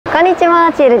こんにち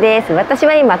は、チエルです。私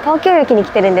は今東京駅に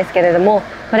来てるんですけれども、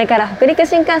これから北陸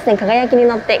新幹線かがやきに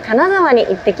乗って金沢に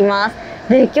行ってきます。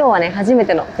で、今日はね、初め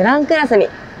てのグランクラスに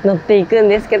乗っていくん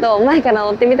ですけど、前から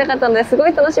乗ってみたかったのですご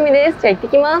い楽しみです。じゃあ行って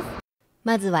きます。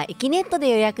まずは駅ネットで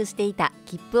予約していた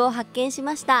切符を発見し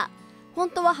ました。本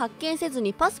当は発見せず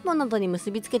にパスポなどに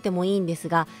結びつけてもいいんです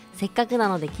が、せっかくな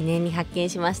ので記念に発見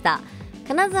しました。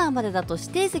金沢までだと指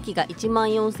定席が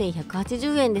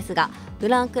14,180円ですが、グ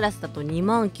ランクラスだと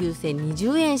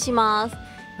29,020円します。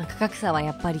価格差は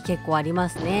やっぱり結構ありま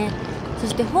すね。そ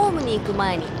してホームに行く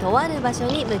前にとある場所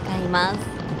に向かいます。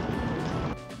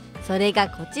それが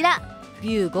こちら、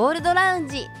ビューゴールドラウン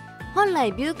ジ。本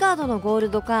来ビューカードのゴール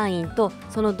ド会員と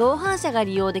その同伴者が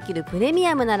利用できるプレミ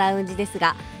アムなラウンジです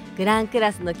が、グランク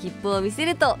ラスの切符を見せ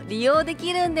ると利用で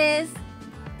きるんです。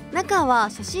中は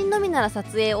写真のみなら撮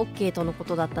影 OK とのこ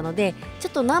とだったので、ちょ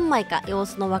っと何枚か様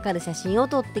子のわかる写真を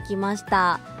撮ってきまし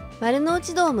た。丸の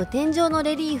内ドーム天井の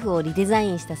レリーフをリデザ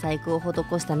インした細工を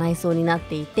施した内装になっ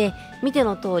ていて、見て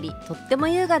の通りとっても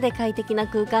優雅で快適な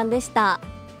空間でした。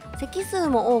席数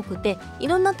も多くてい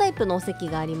ろんなタイプのお席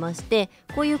がありまして、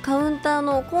こういうカウンター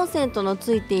のコンセントの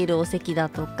ついているお席だ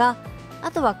とか、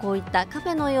あとはこういったカ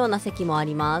フェのような席もあ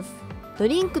ります。ド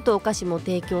リンクとお菓子も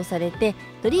提供されて、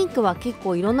ドリンクは結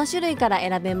構いろんな種類から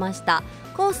選べました。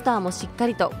コースターもしっか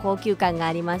りと高級感が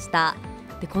ありました。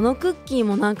で、このクッキー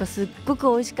もなんかすっごく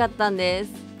美味しかったんで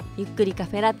す。ゆっくりカ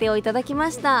フェラテをいただき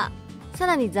ました。さ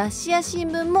らに雑誌や新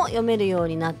聞も読めるよう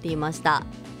になっていました。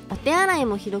お手洗い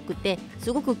も広くて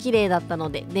すごく綺麗だったの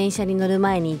で、電車に乗る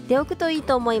前に行っておくといい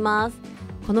と思います。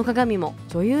この鏡も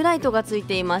女優ライトがつい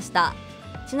ていました。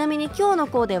ちなみに今日の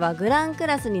コーデはグランク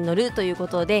ラスに乗るというこ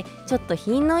とで、ちょっと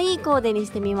品のいいコーデに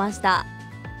してみました。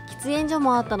喫煙所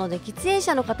もあったので、喫煙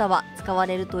者の方は使わ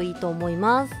れるといいと思い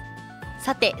ます。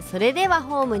さて、それでは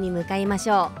ホームに向かいま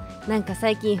しょう。なんか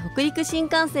最近北陸新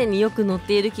幹線によく乗っ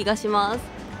ている気がします。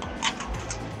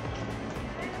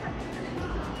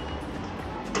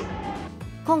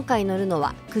今回乗るの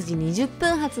は9時20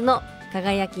分発のか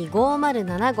がやき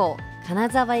507号金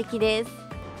沢行きです。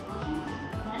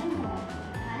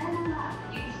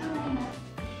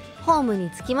ホームに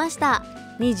着きました。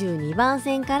22番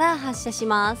線から発車し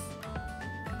ます。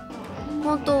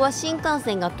本当は新幹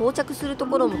線が到着すると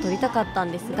ころも撮りたかった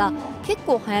んですが、結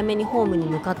構早めにホームに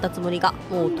向かったつもりが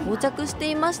もう到着して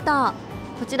いました。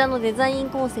こちらのデザイン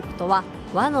コンセプトは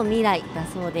和の未来だ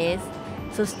そうです。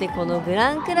そしてこのグ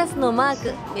ランクラスのマ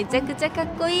ーク、めちゃくちゃかっ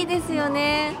こいいですよ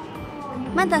ね。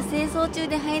まだ清掃中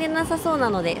で入れなさそうな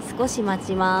ので少し待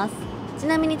ちます。ち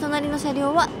なみに隣の車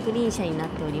両はグリーン車になっ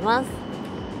ております。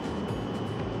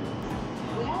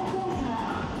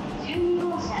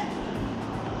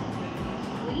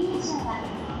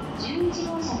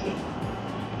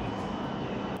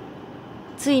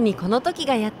ついにこの時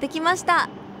がやってきました。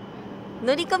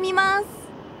乗り込みます。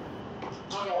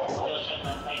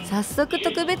早速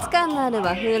特別感のある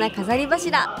和風な飾り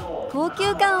柱、高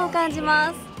級感を感じま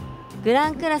す。グラ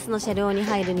ンクラスの車両に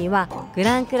入るにはグ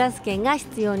ランクラス券が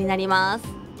必要になります。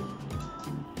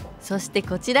そして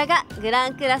こちらがグラ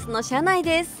ンクラスの車内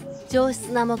です。上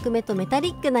質な木目とメタ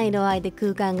リックな色合いで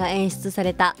空間が演出さ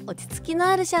れた落ち着きの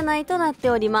ある車内となっ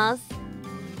ております。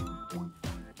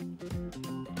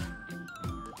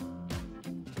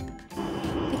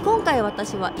今回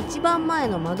私は一番前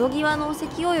の窓際のお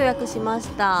席を予約しまし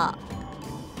た。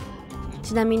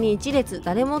ちなみに1列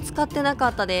誰も使ってなか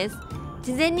ったです。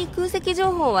事前に空席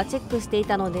情報はチェックしてい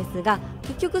たのですが、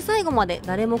結局最後まで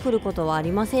誰も来ることはあ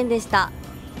りませんでした。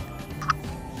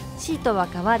シートは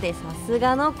革でさす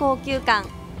がの高級感。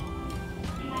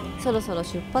そろそろ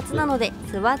出発なので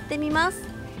座ってみます。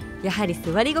やはり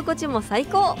座り心地も最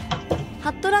高。ハ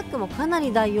ットラックもかな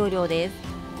り大容量で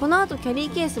す。この後キャリ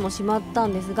ーケースもしまった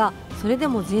んですが、それで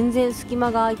も全然隙間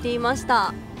が空いていまし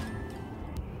た。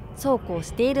そうこう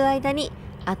している間に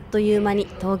あっという間に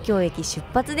東京駅出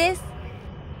発です。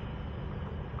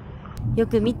よ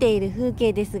く見ている風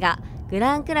景ですが、グ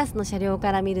ランクラスの車両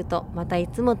から見るとまたい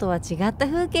つもとは違った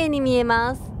風景に見え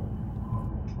ます。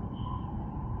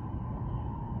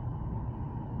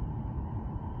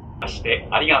して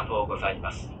ありがとうござい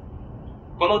ます。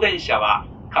この電車は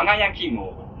かがやき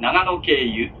号長野経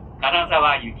由金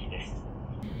沢行きです。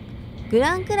グ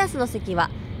ランクラスの席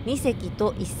は2席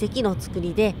と1席の作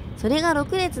りで、それが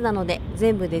6列なので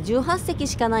全部で18席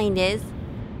しかないんです。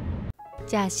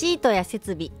じゃあシートや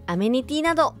設備、アメニティ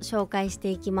など紹介して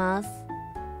いきます。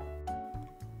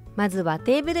まずは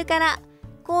テーブルから。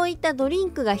こういったドリン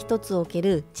クが1つ置け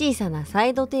る小さなサ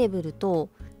イドテーブルと、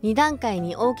2段階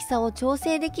に大きさを調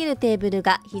整できるテーブル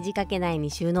が肘掛け内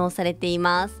に収納されてい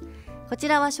ます。こち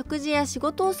らは食事や仕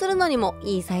事をするのにも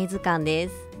いいサイズ感で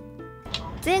す。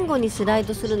前後にスライ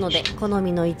ドするので好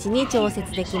みの位置に調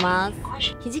節できます。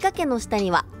肘掛けの下に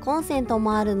はコンセント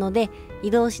もあるので移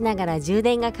動しながら充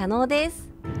電が可能です。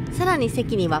さらに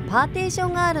席にはパーテーショ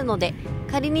ンがあるので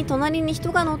仮に隣に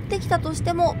人が乗ってきたとし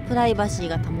てもプライバシー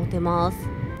が保てます。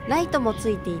ライトもつ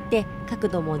いていて角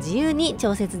度も自由に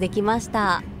調節できまし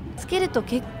た。つけると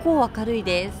結構明るい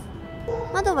です。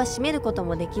窓は閉めること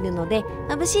もできるので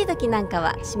眩しい時なんか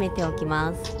は閉めておき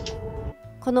ます。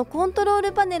このコントロー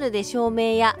ルパネルで照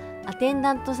明やアテン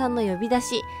ダントさんの呼び出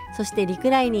し、そしてリク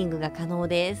ライニングが可能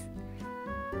です。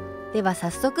では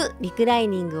早速リクライ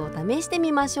ニングを試して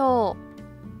みましょ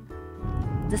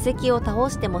う。座席を倒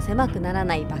しても狭くなら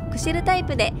ないバックシェルタイ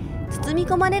プで包み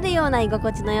込まれるような居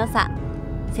心地の良さ。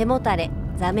背もたれ、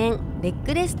座面、レッ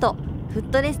グレスト、フッ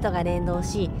トレストが連動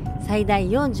し最大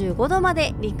45度ま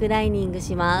でリクライニング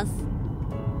します。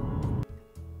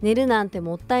寝るなんて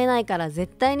もったいないから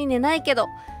絶対に寝ないけど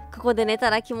ここで寝た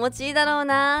ら気持ちいいだろう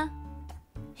な。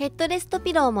ヘッドレスト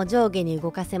ピローも上下に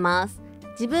動かせます。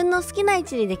自分の好きな位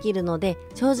置にできるので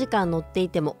長時間乗ってい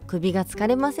ても首が疲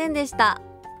れませんでした。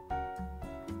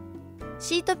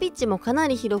シートピッチもかな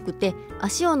り広くて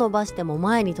足を伸ばしても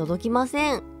前に届きま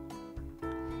せん。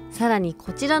さらに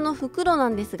こちらの袋な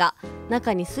んですが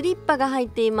中にスリッパが入っ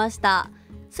ていました。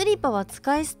スリッパは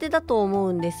使い捨てだと思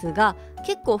うんですが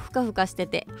結構ふかふかして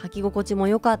て履き心地も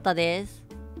良かったです。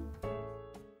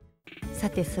さ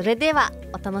てそれでは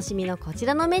お楽しみのこち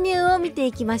らのメニューを見て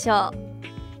いきましょ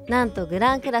う。なんとグ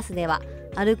ランクラスでは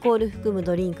アルコール含む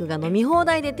ドリンクが飲み放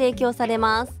題で提供され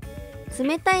ます。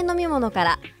冷たい飲み物か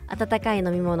ら温かい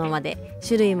飲み物まで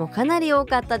種類もかなり多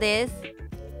かったです。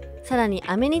さらに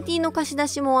アメニティの貸し出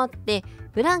しもあって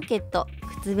ブランケット、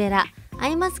靴べら、ア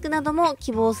イマスクなども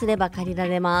希望すれば借りら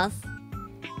れます。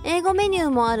英語メニュー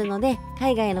もあるので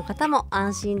海外の方も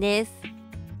安心です。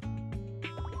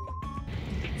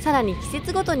さらに季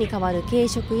節ごとに変わる軽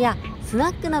食やスナ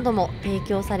ックなども提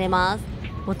供されます。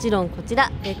もちろんこち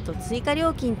ら別途追加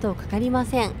料金等かかりま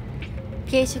せん。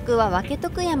軽食は分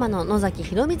徳山の野崎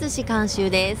博光氏監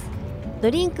修です。ド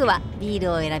リンクはビー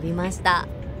ルを選びました。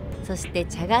そして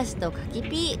茶菓子と柿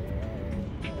ピー。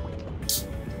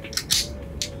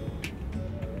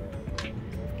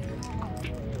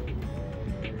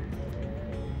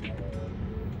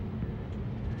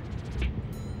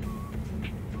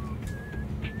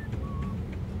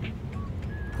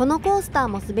このコースター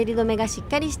も滑り止めがしっ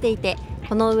かりしていて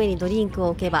この上にドリンクを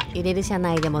置けば揺れる車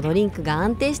内でもドリンクが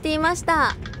安定していまし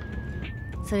た。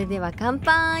それでは乾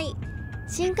杯。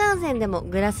新幹線でも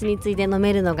グラスについで飲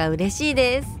めるのが嬉しい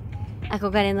です。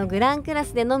憧れのグランクラ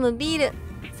スで飲むビール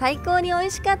最高に美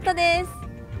味しかったで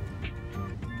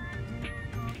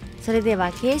す。それで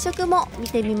は軽食も見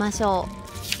てみましょ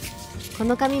う。こ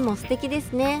の紙も素敵で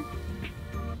すね。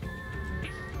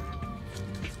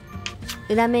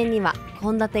裏面には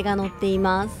献立が載ってい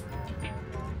ます。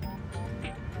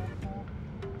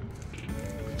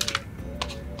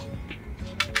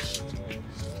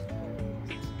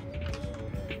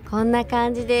こんな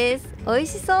感じです。美味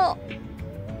しそう。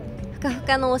ふかふ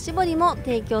かのおしぼりも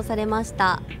提供されまし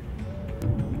た。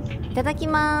いただき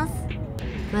ます。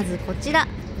まずこちら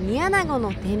煮穴子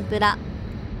の天ぷら、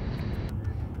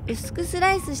薄くス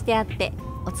ライスしてあって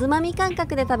おつまみ感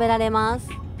覚で食べられます。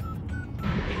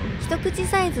一口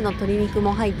サイズの鶏肉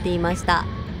も入っていました。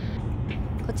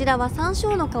こちらは山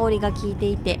椒の香りが効いて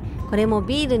いてこれも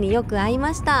ビールによく合い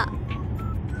ました。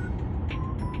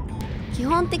基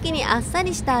本的にあっさ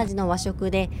りした味の和食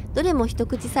でどれも一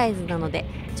口サイズなので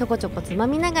ちょこちょこつま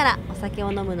みながらお酒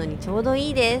を飲むのにちょうど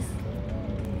いいです。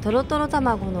とろとろ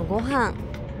卵のご飯、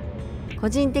個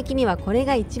人的にはこれ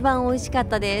が一番美味しかっ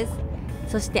たです。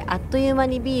そしてあっという間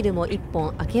にビールも1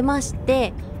本開けまし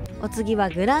て、お次は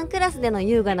グランクラスでの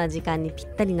優雅な時間にぴ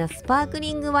ったりなスパーク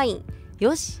リングワイン。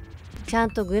よし、ちゃ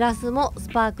んとグラスもス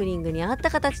パークリングに合っ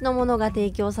た形のものが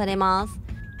提供されます。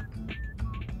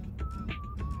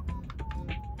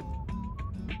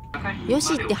よ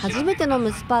しって初めて飲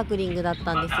むスパークリングだっ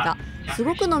たんですが、す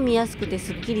ごく飲みやすくて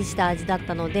すっきりした味だっ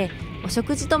たのでお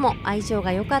食事とも相性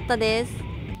が良かったです。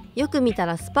よく見た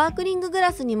らスパークリンググ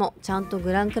ラスにもちゃんと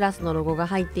グランクラスのロゴが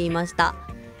入っていました。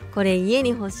これ家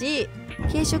に欲しい。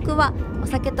軽食はお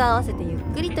酒と合わせてゆっ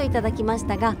くりといただきまし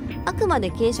たが、あくまで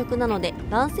軽食なので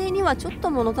男性にはちょっと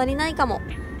物足りないかも。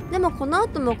でもこの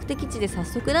後目的地で早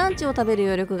速ランチを食べる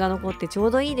余力が残ってちょ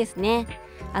うどいいですね。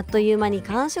あっという間に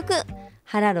完食。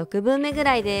腹6分目ぐ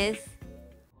らいです。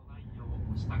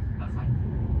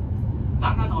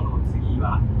長野の次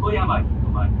は富山に止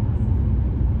まりま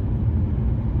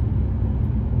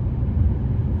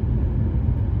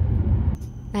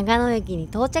す。長野駅に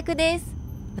到着です。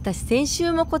私先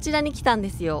週もこちらに来たんで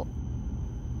すよ。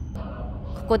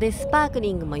ここでスパーク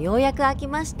リングもようやく開き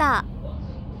ました。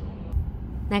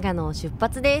長野を出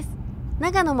発です。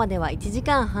長野までは1時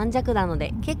間半弱なの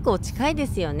で結構近いで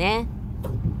すよね。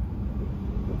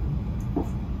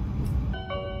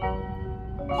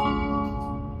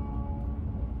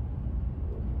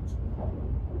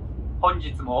本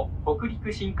日も北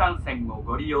陸新幹線を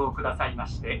ご利用くださいま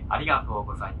してありがとう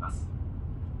ございます。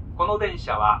この電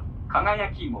車は輝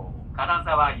号金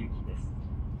沢行きです。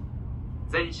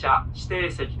全車指定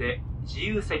席で自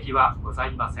由席はござ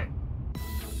いません。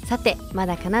さて、ま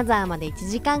だ金沢まで1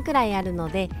時間くらいあるの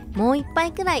で、もう一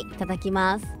杯くらいいただき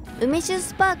ます。梅酒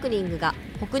スパークリングが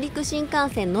北陸新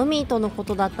幹線のみとのこ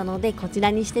とだったので、こち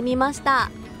らにしてみました。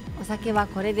お酒は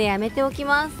これでやめておき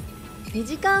ます。2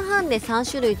時間半で3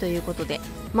種類ということで、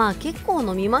まあ結構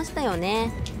飲みましたよ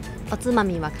ね。おつま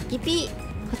みは柿ピ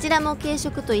ー、こちらも軽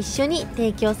食と一緒に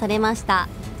提供されました。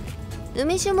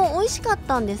梅酒も美味しかっ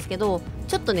たんですけど、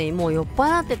ちょっとね、もう酔っ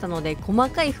払ってたので細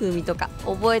かい風味とか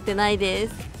覚えてないで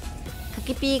す。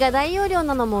柿ピーが大容量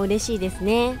なのも嬉しいです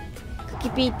ね。柿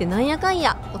ピーってなんやかん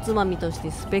やおつまみとし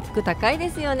てスペック高いで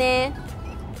すよね。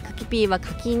柿ピーは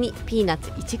柿にピーナッ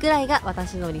ツ1くらいが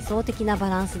私の理想的なバ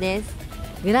ランスです。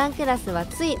グランクラスは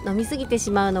つい飲みすぎて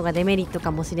しまうのがデメリット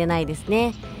かもしれないです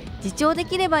ね。自重で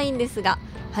きればいいんですが、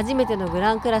初めてのグ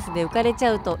ランクラスで浮かれち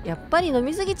ゃうとやっぱり飲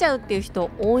みすぎちゃうっていう人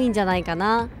多いんじゃないか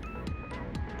な。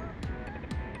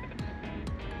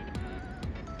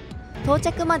到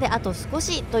着まであと少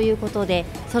しということで、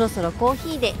そろそろコーヒ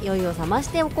ーで酔いを覚まし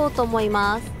ておこうと思い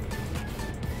ます。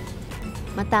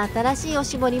また新しいお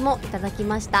しぼりもいただき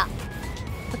ました。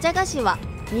お茶菓子は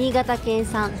新潟県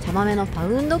産茶豆のパ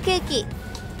ウンドケーキ。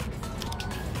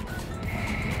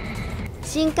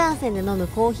新幹線で飲む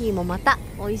コーヒーもまた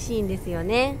美味しいんですよ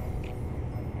ね。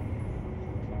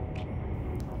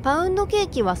パウンドケー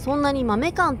キはそんなに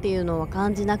豆感っていうのは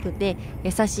感じなくて、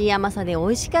優しい甘さで美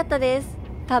味しかったです。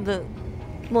多分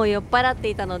もう酔っ払って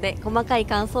いたので細かい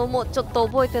感想もちょっと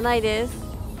覚えてないです。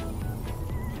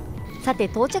さて、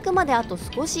到着まであと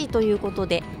少しということ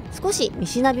で、少し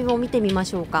西ナビも見てみま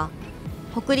しょうか。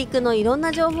北陸のいろん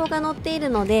な情報が載っている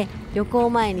ので、旅行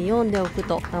前に読んでおく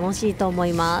と楽しいと思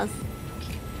います。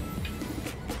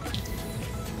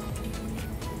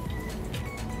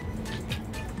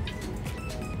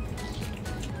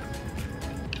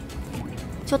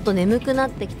ちょっと眠くなっ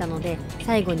てきたので、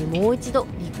最後にもう一度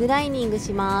リクライニング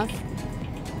します。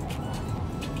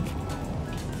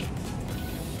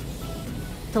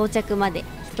到着まで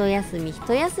一休み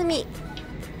一休み。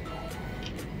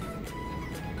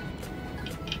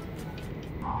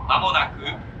まもなく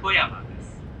富山で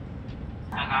す。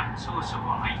だが少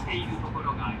々空いているとこ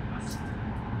ろがあります。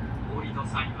お降りの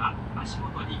際は足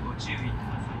元にご注意くださ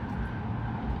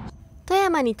い。富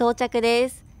山に到着で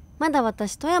す。まだ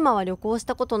私富山は旅行し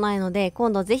たことないので、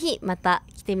今度ぜひまた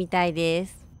来てみたいで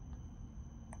す。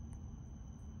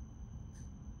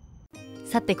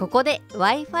さて、ここで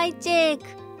Wi-Fi チェック。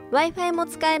Wi-Fi も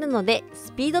使えるので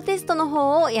スピードテストの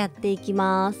方をやっていき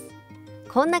ます。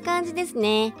こんな感じです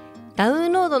ね。ダウ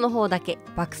ンロードの方だけ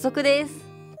爆速です。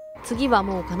次は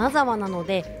もう金沢なの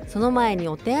で、その前に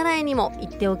お手洗いにも行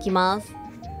っておきます。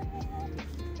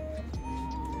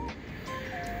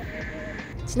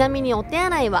ちなみにお手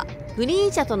洗いはグリー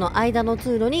ン車との間の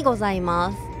通路にござい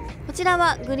ます。こちら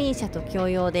はグリーン車と共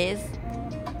用です。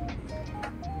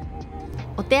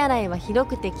お手洗いは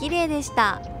広くて綺麗でし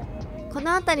た。こ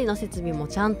の辺りの設備も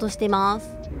ちゃんとしてま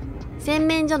す。洗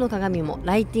面所の鏡も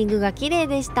ライティングが綺麗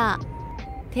でした。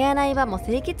手洗い場も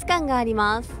清潔感があり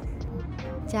ます。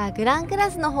じゃあグランクラ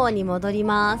スの方に戻り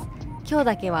ます。今日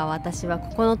だけは私は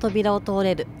ここの扉を通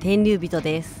れる天竜人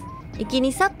です。行き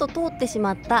にさっと通ってし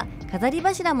まった飾り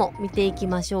柱も見ていき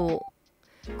ましょ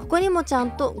う。ここにもちゃ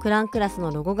んとグランクラス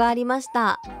のロゴがありまし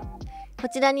た。こ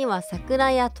ちらには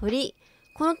桜や鳥、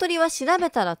この鳥は調べ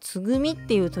たらつぐみっ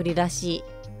ていう鳥らしい。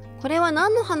これは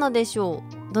何の花でしょ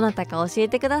う？どなたか教え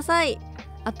てください。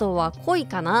あとは鯉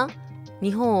かな？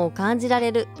日本を感じら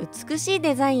れる美しい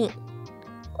デザイン。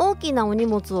大きなお荷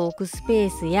物を置くスペー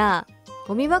スや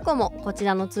ゴミ箱もこち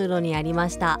らの通路にありま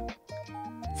した。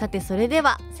さて、それで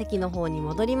は席の方に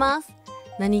戻ります。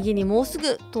何気にもうす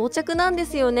ぐ到着なんで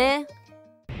すよね。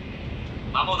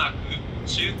まもなく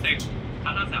終点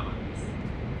金沢で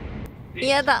す。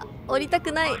嫌だ、降りた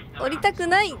くない、降りたく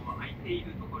ない。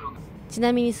ち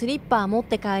なみにスリッパは持っ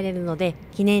て帰れるので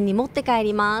記念に持って帰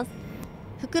ります。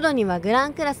袋にはグラ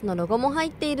ンクラスのロゴも入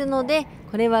っているので、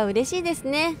これは嬉しいです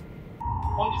ね。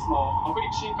本日も北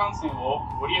陸新幹線を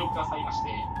ご利用くださいまして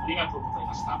ありがとうござい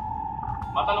ました。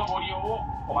またのご利用を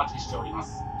お待ちしておりま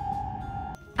す。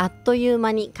あっという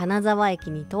間に金沢駅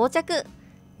に到着。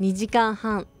2時間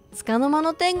半、束の間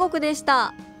の天国でし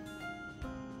た。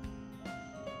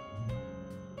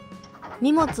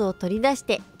荷物を取り出し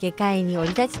て下界に降り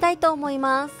立ちたいと思い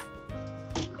ます。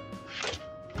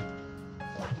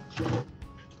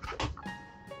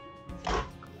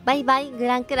バイバイグ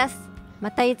ランクラス、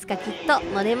またいつかきっと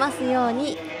乗れますよう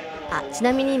に。ち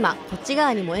なみに今こっち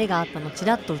側にも絵があったのち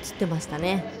らっと映ってました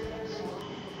ね。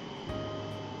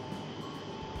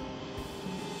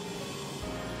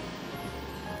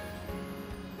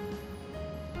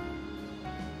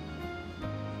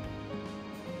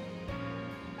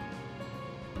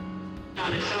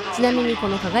ちなみにこ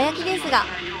の輝きですが、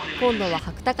今度は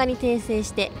白鷹に転生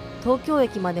して東京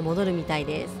駅まで戻るみたい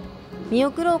です。見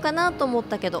送ろうかなと思っ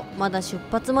たけど、まだ出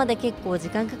発まで結構時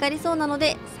間かかりそうなの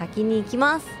で先に行き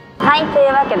ます。はい、とい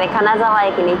うわけで金沢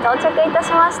駅に到着いたし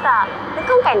ました。で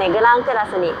今回ねグランクラ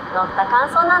スに乗った感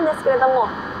想なんですけれども、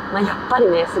やっぱり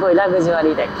ねすごいラグジュアリ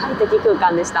ーで快適空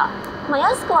間でした。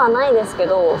安くはないですけ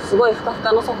ど、すごいふかふ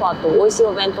かのソファーと美味しい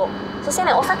お弁当、そして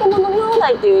ねお酒も飲み放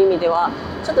題っていう意味では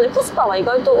ちょっとねコスパは意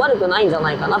外と悪くないんじゃ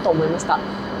ないかなと思いました。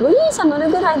グリーン車乗る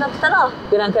ぐらいだったら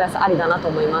グランクラスありだなと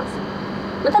思います。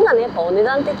ただねやっぱお値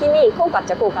段的に高価っ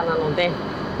ちゃ高価なので、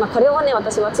これをね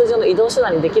私は通常の移動手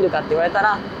段にできるかって言われた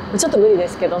らちょっと無理で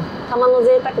すけど、たまの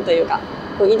贅沢というか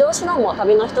移動手段も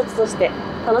旅の一つとして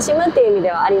楽しむっていう意味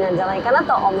ではありなんじゃないかな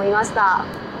と思いました。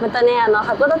またね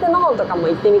函館の方とかも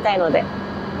行ってみたいので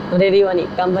乗れるように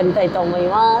頑張りたいと思い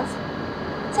ます。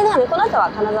それではねこの後は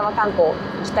金沢観光行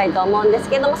きたいと思うんです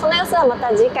けども、その様子はま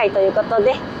た次回ということ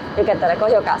で、よかったら高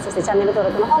評価、そしてチャンネル登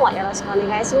録の方もよろしくお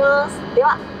願いします。で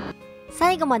は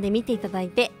最後まで見ていただい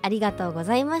てありがとうご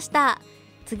ざいました。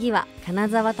次は金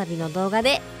沢旅の動画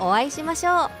でお会いしまし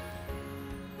ょう。